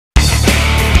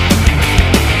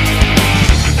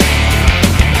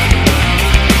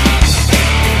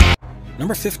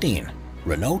Number 15.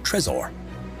 RENAULT TREZOR.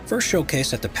 First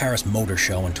showcased at the Paris Motor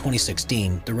Show in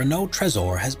 2016, the RENAULT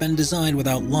TREZOR has been designed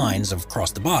without lines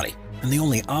across the body, and the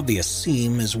only obvious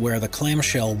seam is where the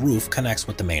clamshell roof connects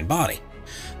with the main body.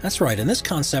 That's right, in this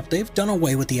concept they've done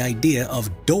away with the idea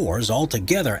of doors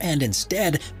altogether, and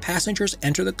instead passengers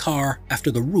enter the car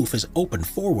after the roof is opened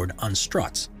forward on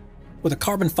struts. With a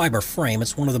carbon fiber frame,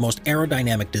 it's one of the most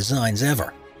aerodynamic designs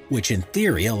ever, which in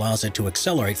theory allows it to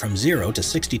accelerate from 0 to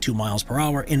 62 miles per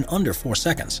hour in under 4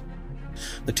 seconds.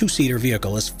 The two-seater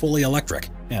vehicle is fully electric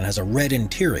and has a red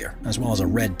interior as well as a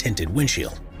red tinted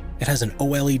windshield. It has an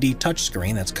OLED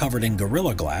touchscreen that's covered in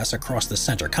Gorilla Glass across the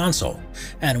center console,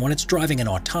 and when it's driving in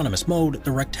autonomous mode,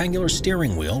 the rectangular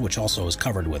steering wheel, which also is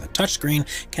covered with a touchscreen,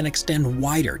 can extend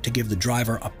wider to give the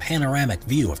driver a panoramic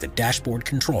view of the dashboard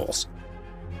controls.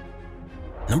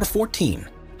 Number 14.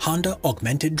 Honda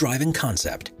Augmented Driving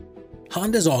Concept.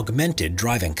 Honda's augmented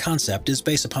driving concept is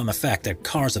based upon the fact that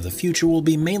cars of the future will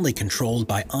be mainly controlled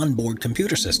by onboard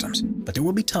computer systems, but there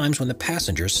will be times when the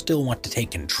passengers still want to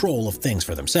take control of things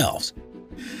for themselves.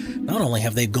 Not only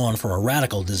have they gone for a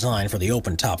radical design for the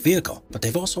open-top vehicle, but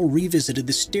they've also revisited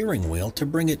the steering wheel to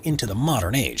bring it into the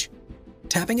modern age.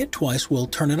 Tapping it twice will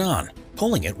turn it on,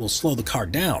 pulling it will slow the car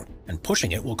down, and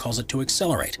pushing it will cause it to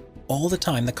accelerate. All the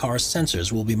time, the car's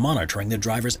sensors will be monitoring the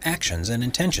driver's actions and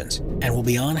intentions, and will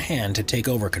be on hand to take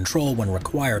over control when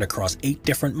required across 8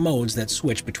 different modes that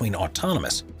switch between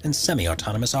autonomous and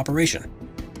semi-autonomous operation.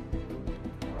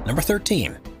 Number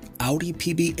 13. Audi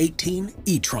PB18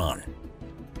 E-TRON.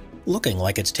 Looking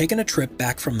like it's taken a trip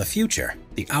back from the future,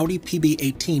 the Audi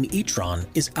PB18 E-TRON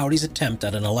is Audi's attempt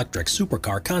at an electric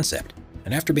supercar concept.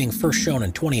 And after being first shown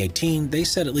in 2018, they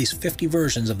said at least 50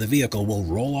 versions of the vehicle will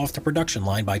roll off the production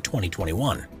line by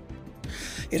 2021.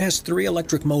 It has 3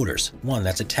 electric motors, one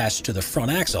that's attached to the front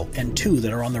axle and 2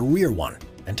 that are on the rear one,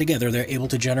 and together they're able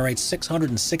to generate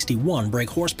 661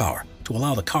 brake horsepower to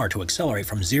allow the car to accelerate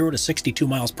from 0 to 62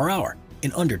 miles per hour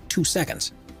in under 2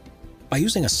 seconds. By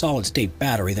using a solid-state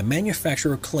battery, the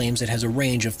manufacturer claims it has a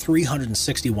range of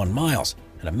 361 miles,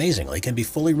 and amazingly can be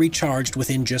fully recharged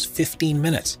within just 15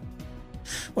 minutes.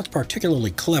 What's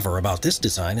particularly clever about this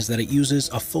design is that it uses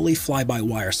a fully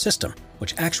fly-by-wire system,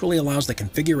 which actually allows the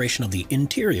configuration of the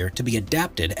interior to be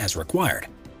adapted as required.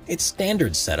 Its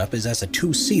standard setup is as a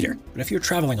 2-seater, but if you're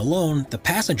traveling alone, the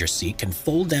passenger seat can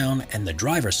fold down and the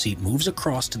driver's seat moves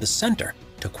across to the center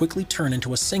to quickly turn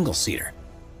into a single-seater.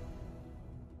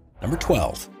 Number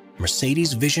 12.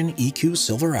 Mercedes Vision EQ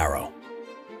Silver Arrow.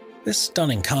 This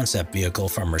stunning concept vehicle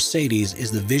from Mercedes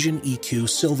is the Vision EQ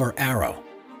Silver Arrow.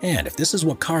 And if this is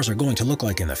what cars are going to look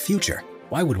like in the future,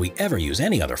 why would we ever use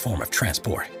any other form of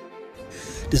transport?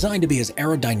 Designed to be as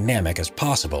aerodynamic as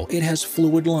possible, it has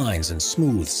fluid lines and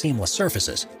smooth, seamless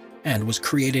surfaces, and was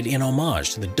created in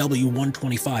homage to the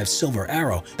W125 Silver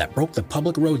Arrow that broke the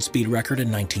public road speed record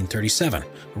in 1937,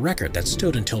 a record that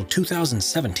stood until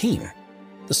 2017.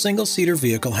 The single-seater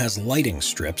vehicle has lighting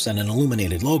strips and an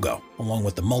illuminated logo, along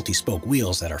with the multi-spoke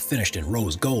wheels that are finished in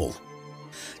rose gold.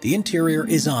 The interior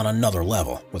is on another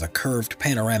level, with a curved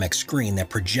panoramic screen that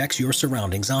projects your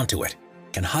surroundings onto it,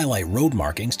 can highlight road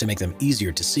markings to make them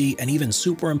easier to see, and even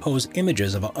superimpose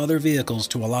images of other vehicles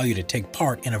to allow you to take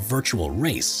part in a virtual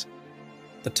race.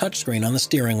 The touchscreen on the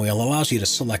steering wheel allows you to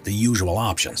select the usual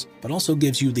options, but also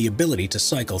gives you the ability to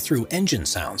cycle through engine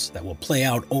sounds that will play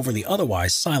out over the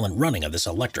otherwise silent running of this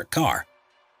electric car.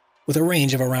 With a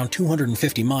range of around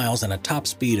 250 miles and a top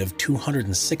speed of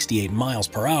 268 miles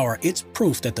per hour, it's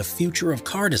proof that the future of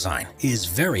car design is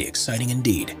very exciting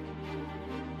indeed.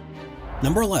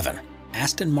 Number 11.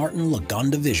 Aston Martin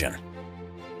Lagonda Vision.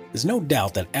 There's no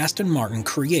doubt that Aston Martin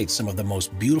creates some of the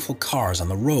most beautiful cars on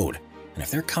the road, and if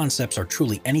their concepts are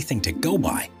truly anything to go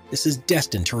by, this is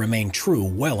destined to remain true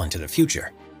well into the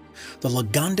future. The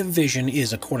Lagonda Vision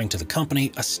is, according to the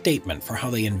company, a statement for how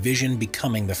they envision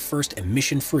becoming the first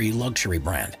emission-free luxury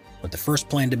brand, with the first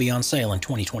plan to be on sale in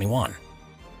 2021.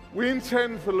 We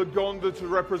intend for Lagonda to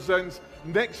represent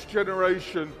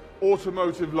next-generation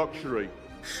automotive luxury.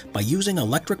 By using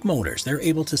electric motors, they're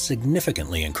able to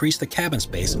significantly increase the cabin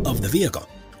space of the vehicle,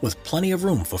 with plenty of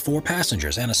room for 4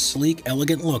 passengers and a sleek,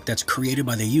 elegant look that's created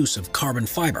by the use of carbon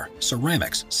fiber,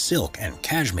 ceramics, silk, and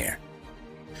cashmere.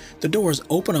 The doors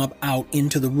open up out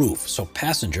into the roof so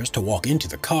passengers to walk into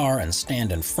the car and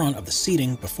stand in front of the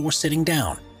seating before sitting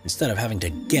down, instead of having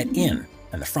to get in,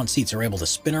 and the front seats are able to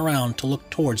spin around to look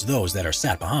towards those that are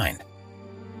sat behind.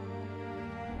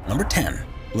 Number 10.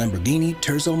 Lamborghini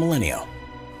Terzo Millennio.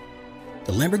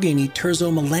 The Lamborghini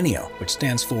Terzo Millennio, which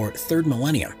stands for Third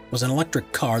Millennium, was an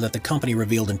electric car that the company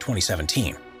revealed in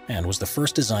 2017, and was the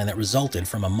first design that resulted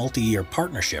from a multi-year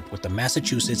partnership with the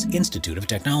Massachusetts Institute of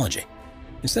Technology.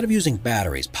 Instead of using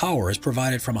batteries, power is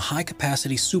provided from a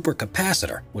high-capacity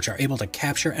supercapacitor, which are able to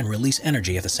capture and release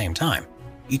energy at the same time.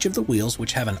 Each of the wheels,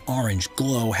 which have an orange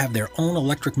glow, have their own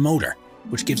electric motor,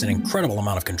 which gives an incredible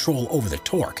amount of control over the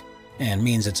torque, and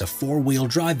means it's a four-wheel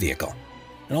drive vehicle.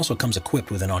 It also comes equipped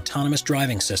with an autonomous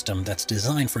driving system that's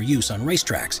designed for use on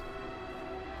racetracks.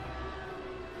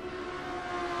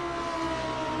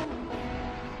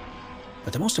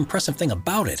 But the most impressive thing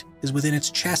about it is within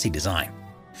its chassis design.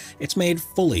 It's made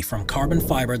fully from carbon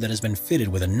fiber that has been fitted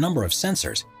with a number of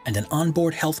sensors and an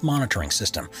onboard health monitoring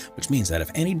system, which means that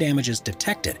if any damage is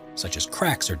detected, such as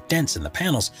cracks or dents in the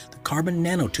panels, the carbon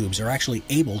nanotubes are actually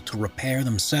able to repair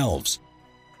themselves.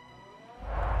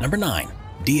 Number 9.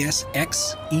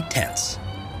 DS-X E-Tense.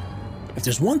 If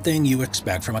there's one thing you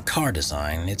expect from a car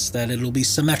design, it's that it'll be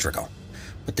symmetrical.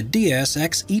 But the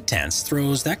DS-X E-Tense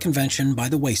throws that convention by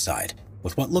the wayside,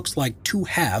 with what looks like two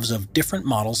halves of different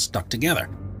models stuck together.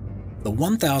 The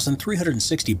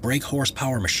 1,360 brake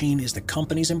horsepower machine is the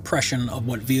company's impression of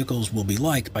what vehicles will be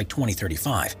like by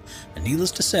 2035, and needless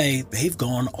to say, they've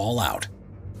gone all out.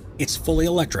 It's fully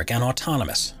electric and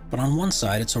autonomous, but on one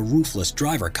side it's a roofless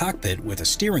driver cockpit with a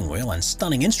steering wheel and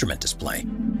stunning instrument display,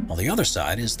 while the other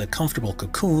side is the comfortable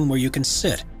cocoon where you can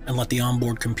sit and let the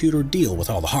onboard computer deal with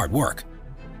all the hard work.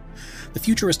 The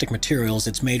futuristic materials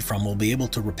it's made from will be able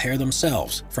to repair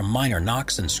themselves from minor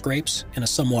knocks and scrapes. In a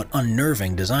somewhat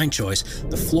unnerving design choice,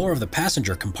 the floor of the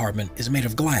passenger compartment is made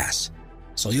of glass,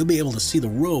 so you'll be able to see the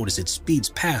road as it speeds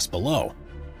past below.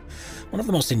 One of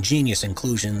the most ingenious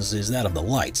inclusions is that of the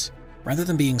lights. Rather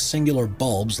than being singular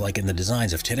bulbs like in the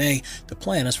designs of today, the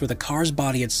plan is for the car's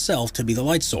body itself to be the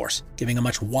light source, giving a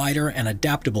much wider and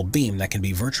adaptable beam that can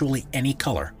be virtually any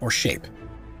color or shape.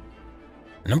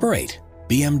 Number 8.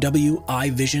 BMW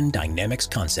iVision Dynamics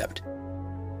Concept.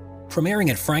 Premiering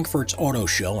at Frankfurt's Auto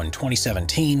Show in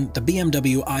 2017, the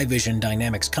BMW iVision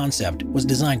Dynamics Concept was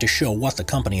designed to show what the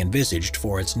company envisaged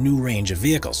for its new range of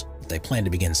vehicles that they plan to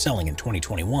begin selling in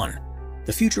 2021.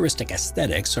 The futuristic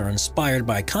aesthetics are inspired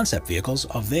by concept vehicles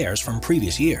of theirs from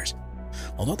previous years,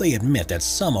 although they admit that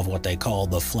some of what they call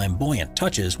the flamboyant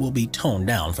touches will be toned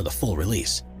down for the full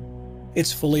release.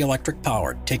 It's fully electric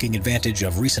powered, taking advantage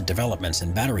of recent developments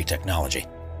in battery technology.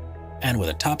 And with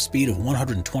a top speed of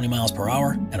 120 miles per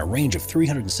hour and a range of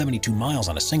 372 miles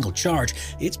on a single charge,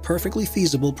 it's a perfectly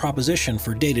feasible proposition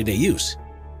for day-to-day use.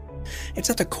 It's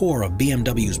at the core of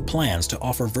BMW's plans to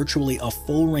offer virtually a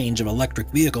full range of electric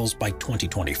vehicles by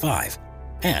 2025.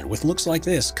 And with looks like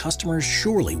this, customers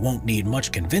surely won't need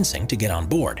much convincing to get on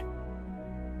board.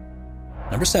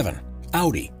 Number 7.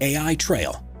 Audi AI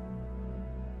Trail.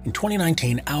 In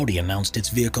 2019, Audi announced its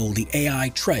vehicle, the AI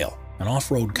Trail, an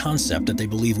off-road concept that they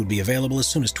believe would be available as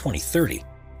soon as 2030.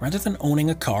 Rather than owning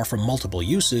a car for multiple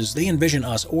uses, they envision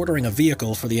us ordering a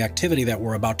vehicle for the activity that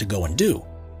we're about to go and do.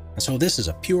 And so this is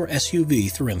a pure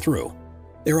SUV through and through.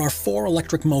 There are 4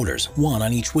 electric motors, one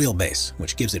on each wheelbase,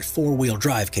 which gives it 4-wheel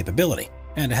drive capability,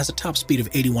 and it has a top speed of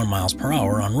 81 miles per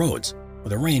hour on roads,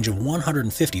 with a range of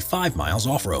 155 miles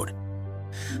off-road.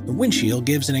 The windshield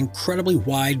gives an incredibly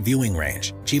wide viewing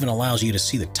range, which even allows you to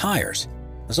see the tires.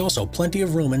 There's also plenty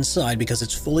of room inside because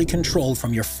it's fully controlled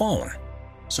from your phone.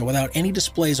 So without any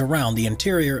displays around the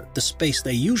interior, the space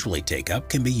they usually take up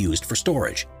can be used for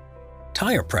storage.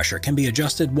 Tire pressure can be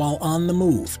adjusted while on the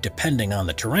move, depending on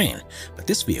the terrain, but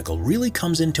this vehicle really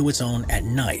comes into its own at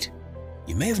night.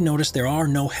 You may have noticed there are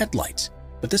no headlights,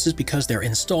 but this is because they're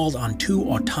installed on 2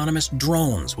 autonomous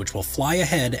drones which will fly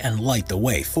ahead and light the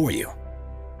way for you.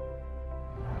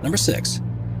 Number 6.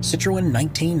 Citroën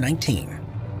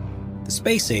 1919. The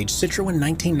space-age Citroën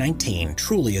 1919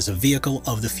 truly is a vehicle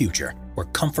of the future, where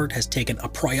comfort has taken a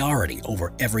priority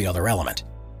over every other element.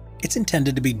 It's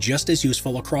intended to be just as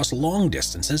useful across long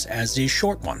distances as is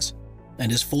short ones,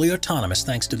 and is fully autonomous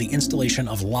thanks to the installation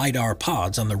of LiDAR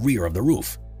pods on the rear of the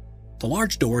roof. The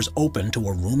large doors open to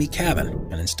a roomy cabin,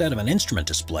 and instead of an instrument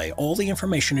display, all the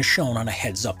information is shown on a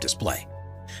heads-up display.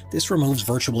 This removes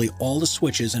virtually all the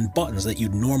switches and buttons that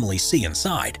you'd normally see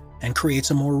inside, and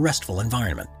creates a more restful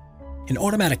environment. In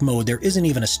automatic mode, there isn't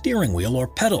even a steering wheel or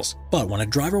pedals, but when a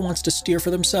driver wants to steer for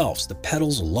themselves, the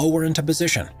pedals lower into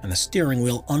position and the steering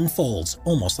wheel unfolds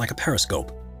almost like a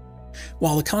periscope.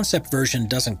 While the concept version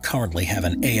doesn't currently have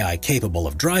an AI capable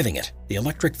of driving it, the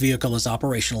electric vehicle is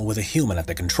operational with a human at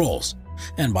the controls,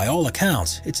 and by all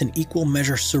accounts, it's in equal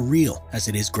measure surreal as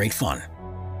it is great fun.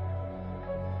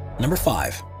 Number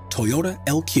 5. Toyota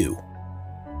LQ.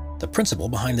 The principle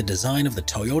behind the design of the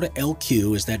Toyota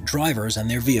LQ is that drivers and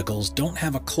their vehicles don't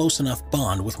have a close enough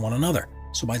bond with one another,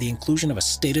 so by the inclusion of a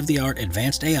state-of-the-art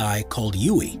advanced AI called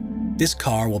UI, this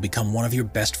car will become one of your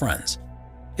best friends.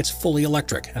 It's fully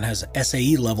electric and has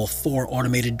SAE Level 4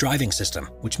 automated driving system,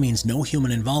 which means no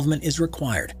human involvement is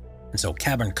required, and so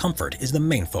cabin comfort is the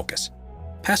main focus.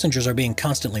 Passengers are being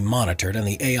constantly monitored, and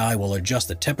the AI will adjust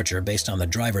the temperature based on the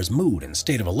driver's mood and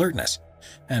state of alertness,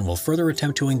 and will further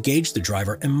attempt to engage the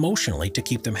driver emotionally to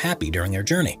keep them happy during their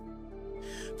journey.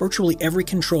 Virtually every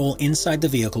control inside the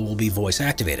vehicle will be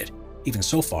voice-activated, even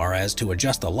so far as to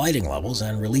adjust the lighting levels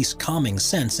and release calming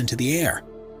scents into the air.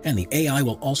 And the AI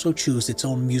will also choose its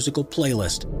own musical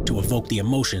playlist to evoke the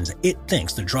emotions it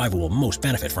thinks the driver will most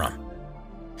benefit from.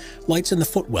 Lights in the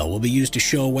footwell will be used to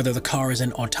show whether the car is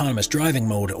in autonomous driving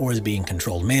mode or is being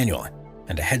controlled manually,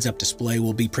 and a heads-up display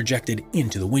will be projected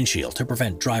into the windshield to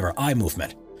prevent driver eye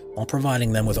movement, while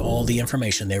providing them with all the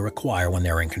information they require when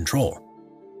they're in control.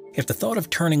 If the thought of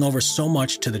turning over so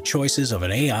much to the choices of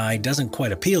an AI doesn't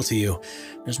quite appeal to you,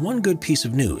 there's one good piece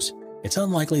of news. It's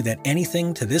unlikely that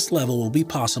anything to this level will be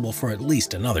possible for at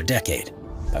least another decade,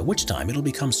 by which time it'll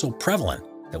become so prevalent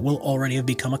that we'll already have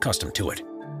become accustomed to it.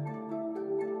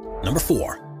 Number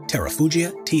 4.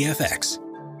 Terrafugia TFX.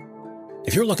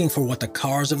 If you're looking for what the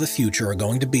cars of the future are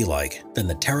going to be like, then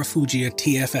the Terrafugia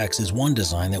TFX is one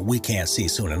design that we can't see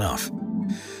soon enough.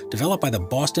 Developed by the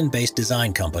Boston-based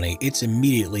design company, it's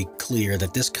immediately clear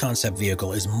that this concept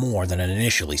vehicle is more than it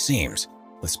initially seems.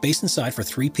 With space inside for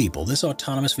 3 people, this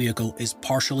autonomous vehicle is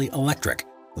partially electric,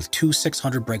 with 2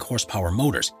 600 brake horsepower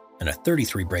motors and a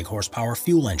 33 brake horsepower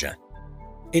fuel engine.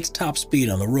 Its top speed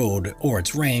on the road, or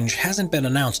its range, hasn't been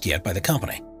announced yet by the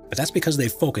company, but that's because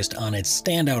they've focused on its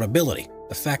standout ability,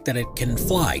 the fact that it can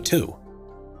fly too.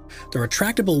 The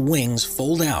retractable wings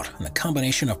fold out, and the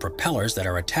combination of propellers that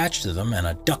are attached to them and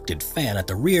a ducted fan at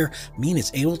the rear mean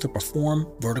it's able to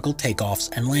perform vertical takeoffs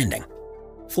and landing.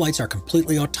 Flights are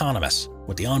completely autonomous,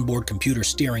 with the onboard computer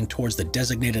steering towards the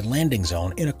designated landing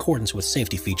zone in accordance with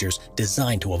safety features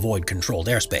designed to avoid controlled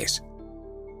airspace.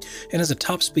 It has a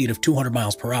top speed of 200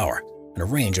 miles per hour and a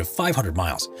range of 500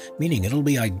 miles, meaning it'll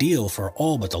be ideal for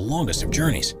all but the longest of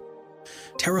journeys.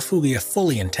 Terrafugia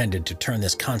fully intended to turn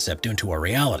this concept into a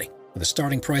reality, with a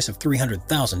starting price of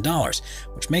 $300,000,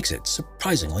 which makes it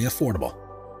surprisingly affordable.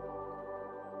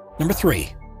 Number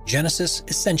 3. Genesis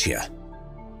Essentia.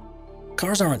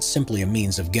 Cars aren't simply a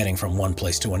means of getting from one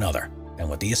place to another, and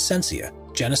with the Essentia,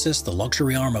 Genesis, the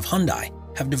luxury arm of Hyundai,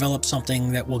 have developed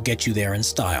something that will get you there in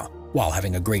style, while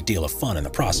having a great deal of fun in the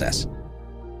process.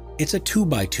 It's a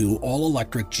 2x2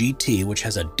 all-electric GT which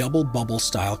has a double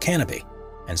bubble-style canopy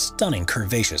and stunning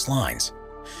curvaceous lines.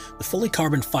 The fully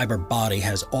carbon fiber body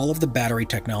has all of the battery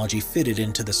technology fitted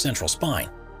into the central spine,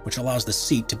 which allows the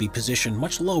seat to be positioned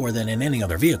much lower than in any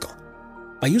other vehicle.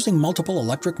 By using multiple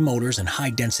electric motors and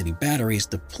high-density batteries,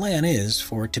 the plan is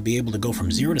for it to be able to go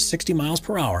from 0 to 60 miles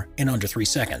per hour in under 3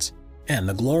 seconds. And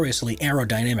the gloriously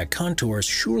aerodynamic contours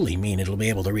surely mean it'll be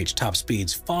able to reach top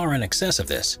speeds far in excess of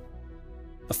this.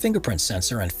 A fingerprint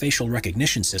sensor and facial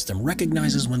recognition system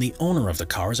recognizes when the owner of the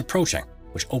car is approaching,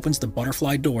 which opens the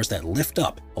butterfly doors that lift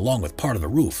up along with part of the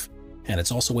roof. And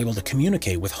it's also able to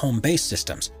communicate with home-based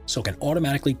systems, so it can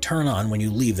automatically turn on when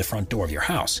you leave the front door of your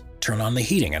house, turn on the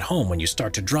heating at home when you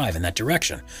start to drive in that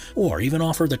direction, or even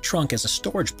offer the trunk as a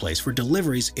storage place for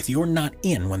deliveries if you're not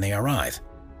in when they arrive.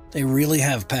 They really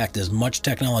have packed as much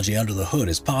technology under the hood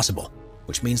as possible,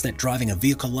 which means that driving a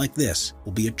vehicle like this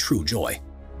will be a true joy.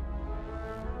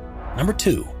 Number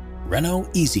 2. Renault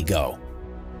EasyGo.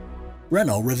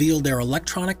 Renault revealed their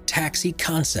electronic taxi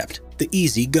concept, the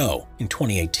EasyGo, in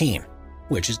 2018,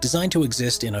 which is designed to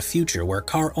exist in a future where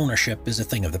car ownership is a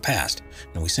thing of the past,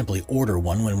 and we simply order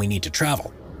one when we need to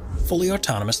travel. Fully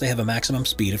autonomous, they have a maximum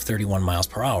speed of 31 miles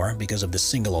per hour because of the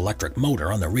single electric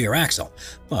motor on the rear axle,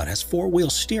 but has 4-wheel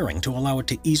steering to allow it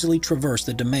to easily traverse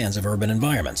the demands of urban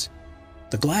environments.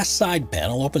 The glass side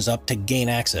panel opens up to gain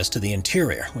access to the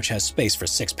interior, which has space for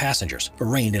 6 passengers,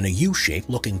 arranged in a U-shape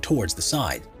looking towards the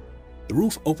side. The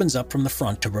roof opens up from the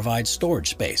front to provide storage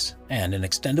space, and an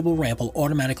extendable ramp will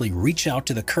automatically reach out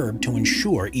to the curb to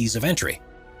ensure ease of entry.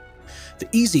 The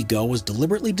EasyGo was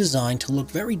deliberately designed to look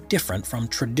very different from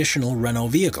traditional Renault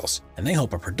vehicles, and they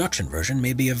hope a production version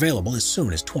may be available as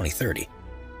soon as 2030.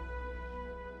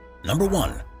 Number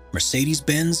 1.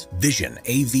 Mercedes-Benz Vision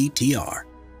AVTR.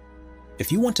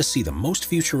 If you want to see the most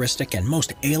futuristic and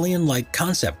most alien-like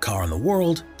concept car in the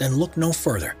world, then look no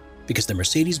further, because the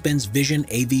Mercedes-Benz Vision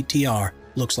AVTR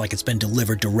looks like it's been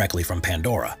delivered directly from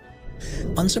Pandora.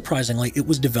 Unsurprisingly, it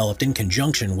was developed in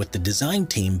conjunction with the design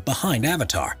team behind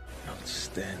Avatar.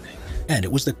 Outstanding. And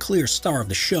it was the clear star of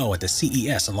the show at the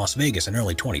CES in Las Vegas in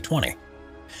early 2020.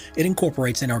 It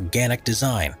incorporates an organic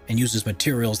design and uses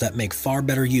materials that make far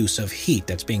better use of heat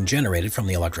that's being generated from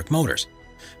the electric motors,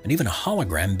 and even a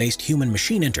hologram-based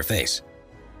human-machine interface.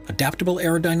 Adaptable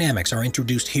aerodynamics are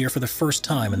introduced here for the first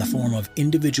time in the form of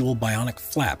individual bionic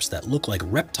flaps that look like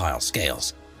reptile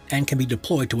scales and can be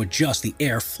deployed to adjust the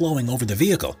air flowing over the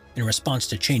vehicle in response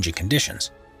to changing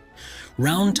conditions.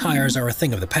 Round tires are a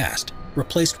thing of the past,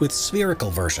 replaced with spherical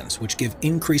versions which give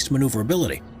increased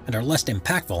maneuverability and are less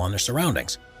impactful on their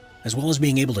surroundings, as well as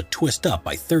being able to twist up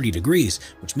by 30 degrees,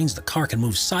 which means the car can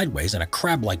move sideways in a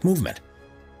crab-like movement.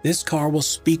 This car will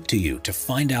speak to you to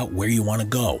find out where you want to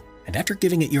go, and after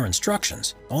giving it your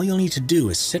instructions, all you'll need to do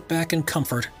is sit back in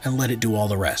comfort and let it do all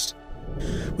the rest.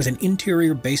 With an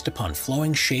interior based upon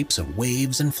flowing shapes of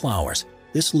waves and flowers,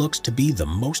 this looks to be the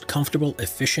most comfortable,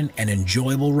 efficient, and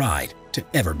enjoyable ride to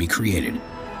ever be created.